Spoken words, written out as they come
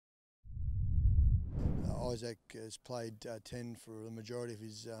Isaac has played 10 for the majority of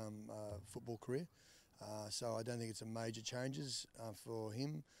his football career, so I don't think it's a major changes for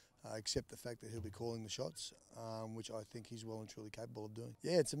him, except the fact that he'll be calling the shots, which I think he's well and truly capable of doing.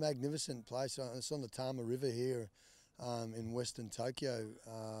 Yeah, it's a magnificent place. It's on the Tama River here in western Tokyo.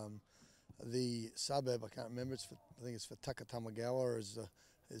 The suburb, I can't remember, I think it's for Takatamagawa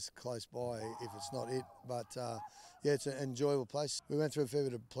is close by, if it's not it. But yeah, it's an enjoyable place. We went through a fair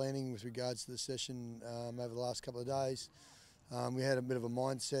bit of planning with regards to the session over the last couple of days. We had a bit of a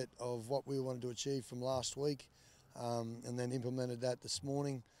mindset of what we wanted to achieve from last week, and then implemented that this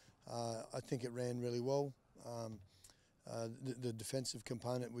morning. I think it ran really well. The defensive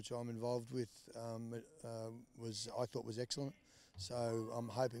component, which I'm involved with, I thought was excellent. So I'm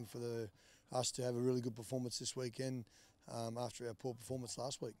hoping for us to have a really good performance this weekend after our poor performance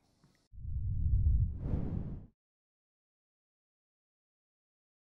last week.